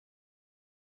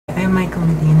I'm Michael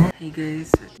Medina. Hey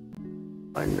guys.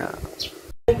 Oh no.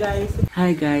 Hey guys.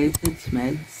 Hi guys, it's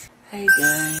Meds. Hey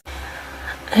guys.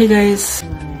 Hey guys.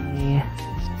 Hi.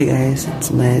 Hey guys,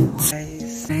 it's Meds.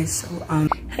 Guys, so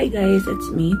hey guys, it's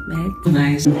me, Meds.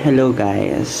 Guys. Hello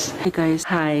guys. Hey guys.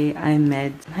 Hi, I'm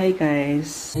Meds. Hey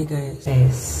guys. Hey guys.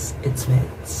 Guys, it's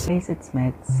Meds. Guys, it's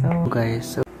Meds.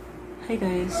 So hey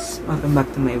guys, welcome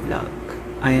back to my vlog.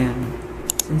 I am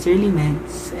sincerely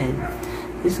Meds, and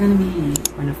this is gonna be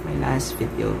one of my last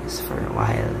videos for a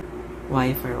while.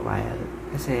 Why for a while?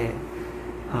 Kasi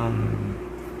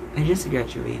I just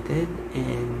graduated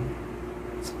and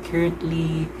it's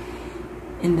currently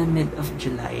in the mid of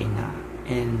July na,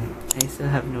 and I still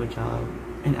have no job,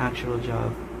 an actual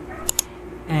job,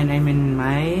 and I'm in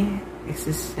my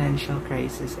existential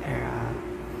crisis era,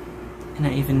 and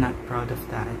I'm even not proud of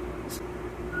that.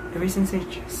 Ever since I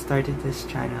started this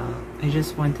channel, I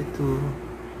just wanted to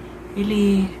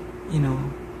really, you know,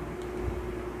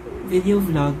 video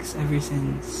vlogs ever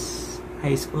since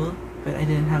high school, but I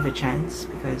didn't have a chance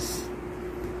because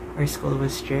our school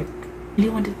was strict. I really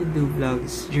wanted to do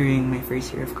vlogs during my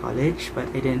first year of college, but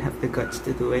I didn't have the guts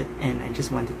to do it, and I just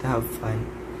wanted to have fun.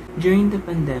 During the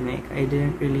pandemic, I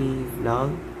didn't really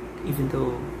vlog, even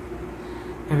though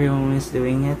everyone was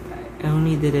doing it. I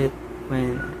only did it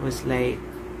when it was like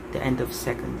the end of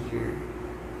second year.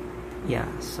 Yeah,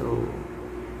 so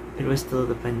it was still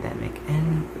the pandemic,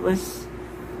 and it was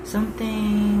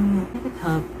something that could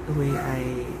help the way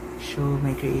I show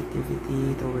my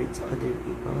creativity towards other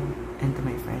people and to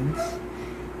my friends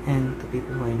and to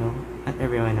people who I know. Not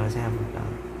everyone knows I have a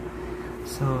blog.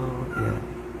 So yeah.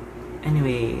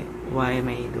 Anyway, why am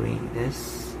I doing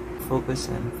this? Focus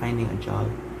on finding a job,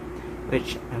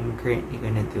 which I'm currently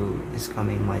gonna do this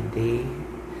coming Monday.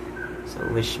 So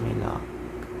wish me luck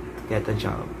to get a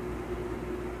job.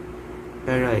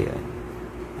 Pero yun,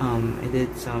 I did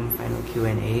some final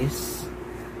Q&As,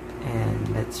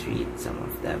 and let's read some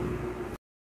of them.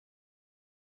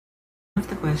 One of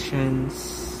the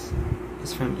questions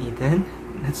is from Ethan.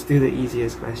 Let's do the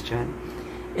easiest question.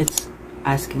 It's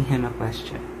asking him a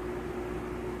question.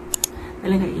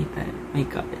 Talaga, Ethan? My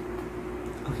God.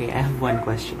 Okay, I have one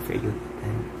question for you,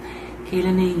 Ethan.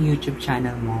 Kailan na yung YouTube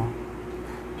channel mo?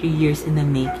 3 years in the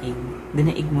making.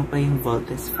 Dinaig mo pa yung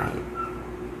Voltes 5.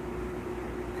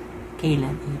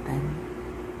 Kailan, Ethan?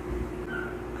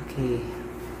 Okay.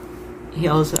 He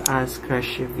also asked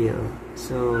crush reveal.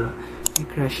 So, my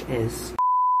crush is...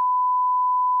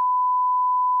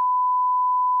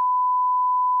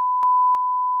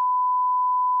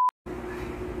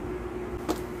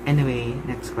 Anyway,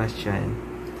 next question.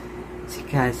 Si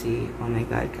Cassie. Oh my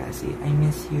God, Cassie. I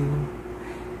miss you.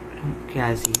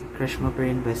 Cassie, crush mo pa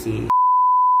rin ba si...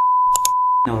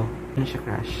 No, hindi siya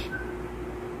crush.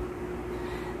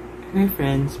 We're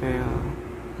friends, pero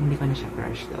hindi ko na siya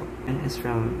crush though. And it's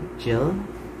from Jill.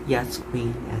 Yes,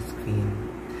 queen. Yes, queen.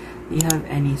 Do you have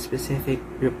any specific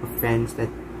group of friends that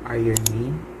are your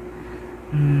main?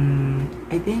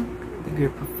 I think the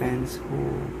group of friends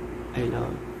who I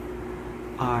love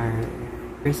are,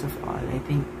 first of all, I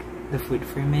think the food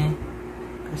for me.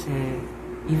 Kasi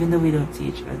even though we don't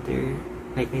see each other,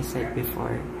 like I said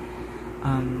before,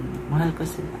 mahal ko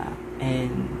sila.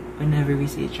 And whenever we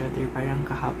see each other, parang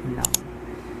kahapon lang.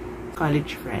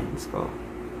 College friends ko.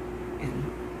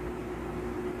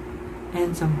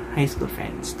 And some high school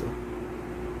friends too.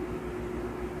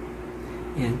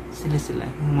 Yan, sila.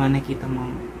 Yung mga nakita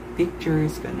mong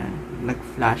pictures, ganun,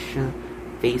 nag-flash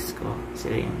face ko.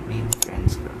 Sila yung main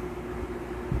friends ko.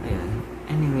 Ayan.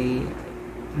 Anyway,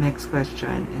 next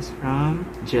question is from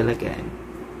Jill again.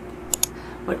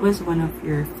 What was one of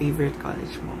your favorite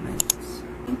college moments?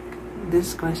 I think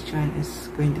this question is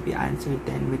going to be answered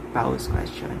then with Pau's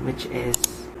question, which is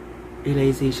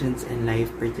realizations in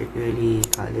life, particularly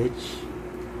college.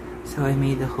 So I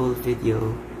made a whole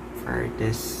video for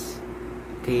this.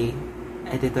 Okay,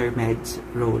 Editor Meds,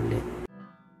 roll it.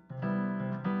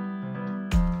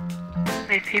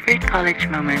 My favorite college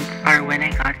moments are when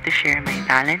I got to share my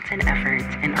talents and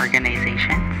efforts in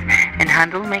organizations and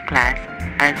handle my class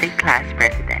as a class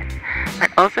president, but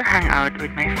also hang out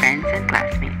with my friends and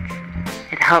classmates.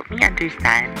 It helped me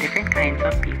understand different kinds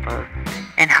of people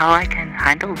and how I can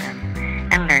handle them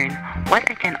and learn what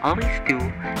I can always do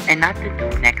and not to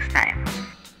do next time.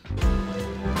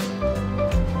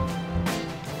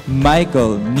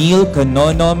 Michael Neil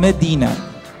Canono Medina.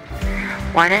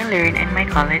 What I learned in my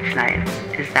college life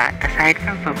is that aside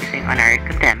from focusing on our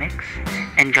academics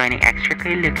and joining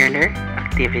extracurricular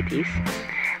activities,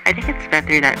 I think it's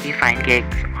better that we find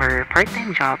gigs or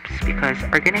part-time jobs because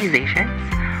organizations,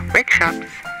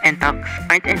 workshops, and talks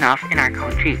aren't enough in our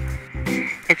country.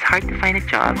 It's hard to find a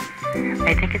job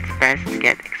I think it's best to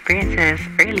get experiences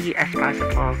early as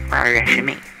possible for our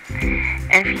resume.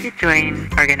 And if you join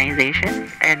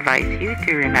organizations, I advise you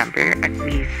to remember at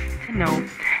least to know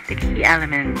the key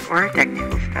elements or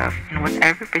technical stuff in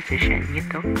whatever position you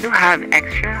took to have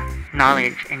extra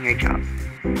knowledge in your job.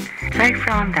 Aside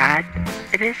from that,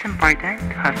 it is important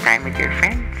to have time with your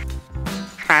friends,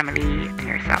 family, and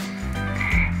yourself.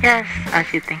 Yes, as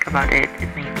you think about it, it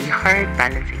may be hard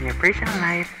balancing your personal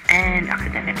life and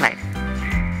academic life.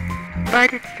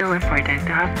 But it's still important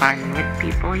to have fun with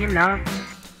people you love.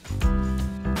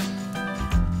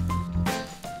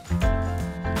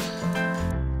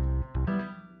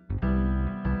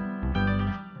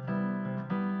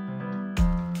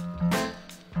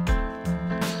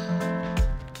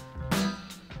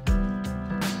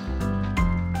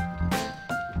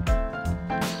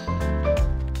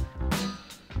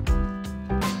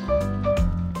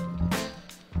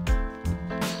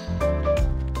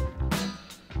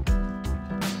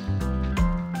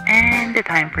 And the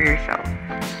time for yourself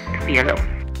to be alone.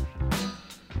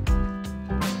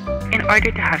 In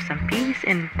order to have some peace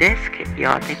in this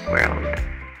chaotic world.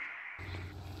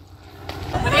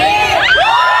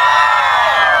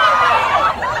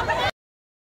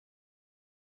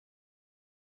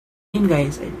 And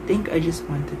guys, I think I just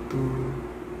wanted to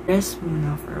rest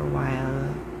muna for a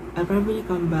while. I'll probably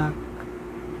come back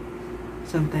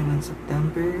sometime in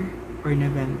September or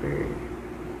November.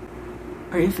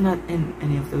 Or if not in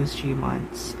any of those 3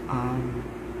 months,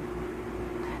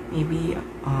 maybe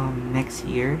next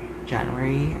year,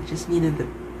 January. I just needed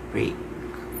the break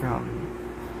from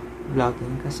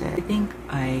vlogging kasi I think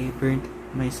I burnt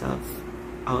myself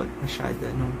out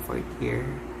masyado nung 4th year.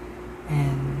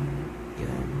 And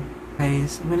yun.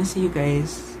 Guys, I'm gonna see you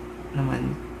guys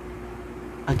naman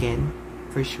again,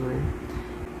 for sure.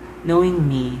 Knowing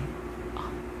me,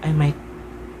 I might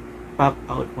pop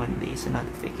out one day sa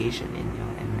notification ninyo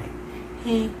and like,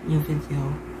 hey, new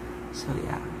video. So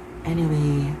yeah,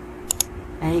 anyway,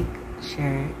 like,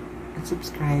 share, and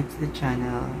subscribe to the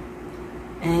channel,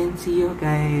 and see you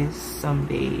guys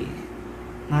someday.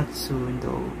 Not soon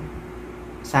though,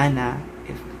 sana,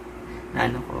 if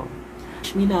naano ko.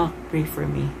 Wish me luck, pray for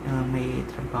me na may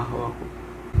trabaho ako.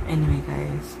 Anyway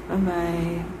guys,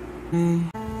 bye-bye.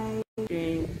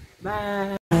 Bye.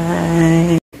 Bye.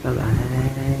 Bye-bye.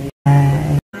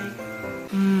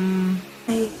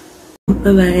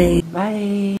 Bye-bye.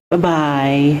 Bye.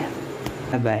 Bye-bye.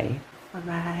 Bye-bye.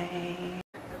 Bye-bye.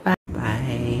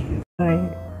 Bye-bye. Bye.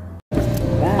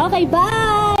 Okay,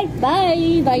 bye!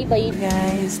 Bye! Bye, bye.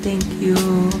 Guys, thank you.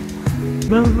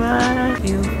 Bye-bye. Thank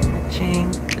you for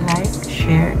watching. Like,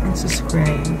 share, and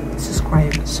subscribe.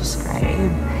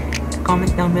 Subscribe.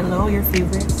 Comment down below your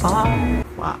favorite part.